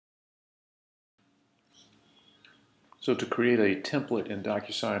So to create a template in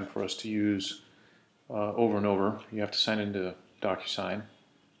DocuSign for us to use over and over, you have to sign into DocuSign.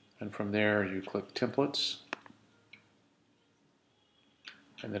 And from there, you click Templates.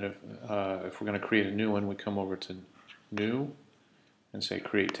 And then if we're going to create a new one, we come over to New and say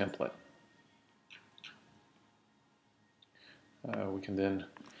Create Template. We can then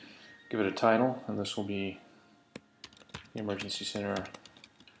give it a title, and this will be the Emergency Center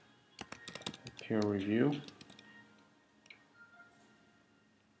Peer Review.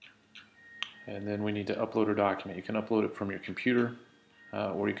 And then we need to upload our document. You can upload it from your computer,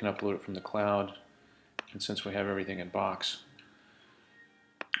 or you can upload it from the cloud. And since we have everything in Box,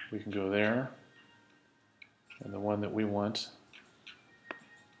 we can go there. And the one that we want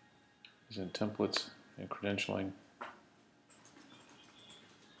is in Templates and Credentialing.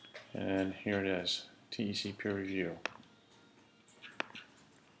 And here it is, TEC Peer Review.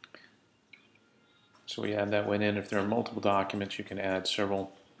 So we add that one in. If there are multiple documents, you can add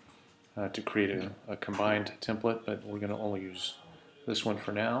several to create a combined template, but we're going to only use this one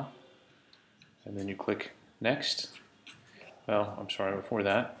for now. And then you click Next. Well, I'm sorry, before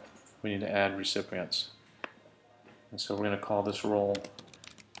that, we need to add recipients. And so we're going to call this role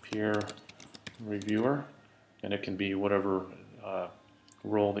Peer Reviewer, and it can be whatever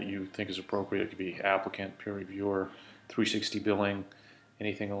role that you think is appropriate. It could be applicant, peer reviewer, 360 billing,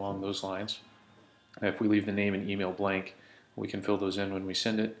 anything along those lines. And if we leave the name and email blank, we can fill those in when we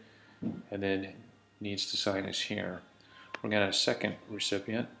send it. And then needs to sign is here. We're going to add a second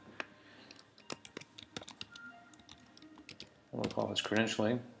recipient. And we'll call this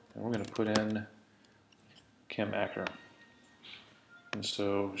credentialing. And we're going to put in Kim Acker. And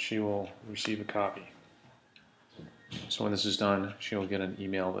so she will receive a copy. So when this is done, she will get an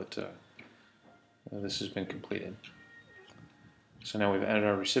email that this has been completed. So now we've added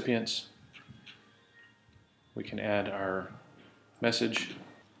our recipients. We can add our message.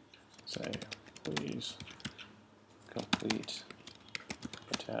 Say, please complete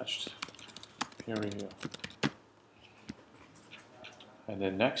attached peer review. And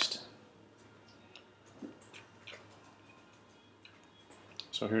then next.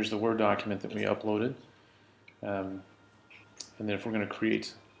 So here's the Word document that we uploaded. And then if we're going to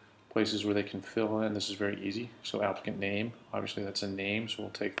create places where they can fill in, this is very easy. So applicant name, obviously that's a name, so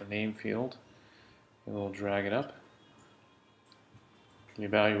we'll take the name field and we'll drag it up. The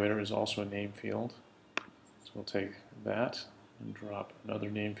evaluator is also a name field, so we'll take that and drop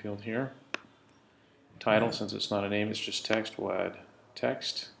another name field here. Title, since it's not a name, it's just text, we'll add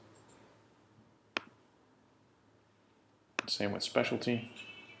text. Same with specialty.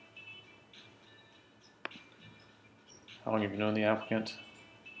 How long have you known the applicant?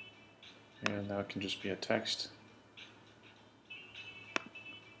 And that can just be a text.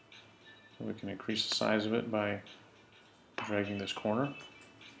 We can increase the size of it by dragging this corner.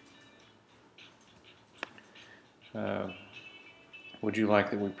 Would you like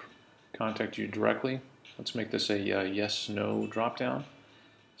that we contact you directly? Let's make this a yes/no drop-down.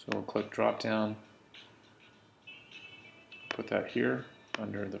 So we'll click drop-down, put that here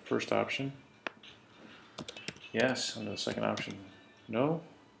under the first option. Yes, under the second option, no.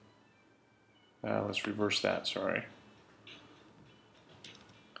 Let's reverse that, sorry.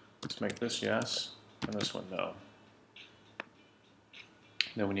 Let's make this yes, and this one no.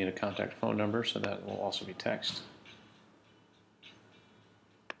 Then we need a contact phone number, so that will also be text.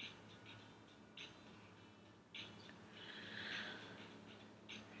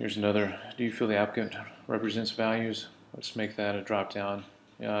 Here's another, do you feel the applicant represents values? Let's make that a drop-down,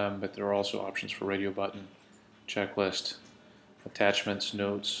 but there are also options for radio button, checklist, attachments,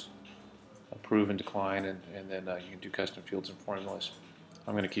 notes, approve and decline, and then you can do custom fields and formulas.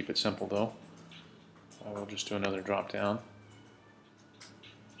 I'm going to keep it simple though. I will just do another drop-down.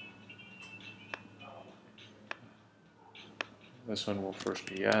 This one will first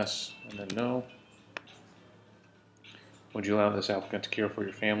be yes, and then no. Would you allow this applicant to care for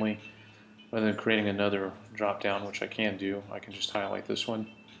your family? Rather than creating another drop-down, which I can do, I can just highlight this one.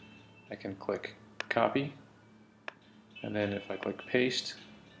 I can click copy, and then if I click paste,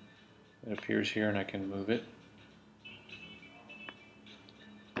 it appears here and I can move it.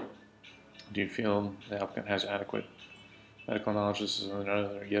 Do you feel the applicant has adequate medical knowledge? This is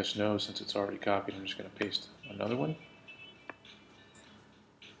another yes/no. Since it's already copied, I'm just going to paste another one.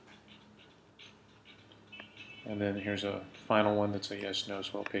 And then here's a final one that's a yes/no,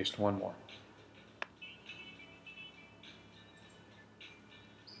 so I'll paste one more.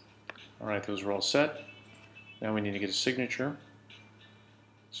 Alright, those are all set. Now we need to get a signature.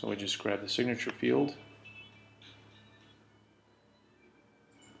 So we just grab the signature field.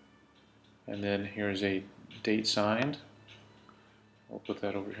 And then here's a date signed. We'll put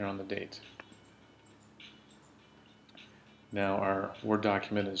that over here on the date. Now our Word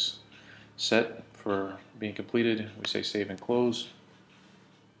document is set for being completed. We say save and close.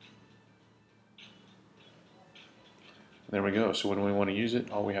 There we go. So when we want to use it,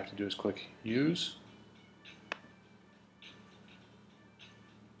 all we have to do is click Use.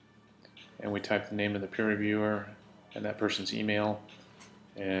 And we type the name of the peer reviewer and that person's email,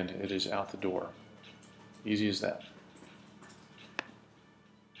 and it is out the door. Easy as that.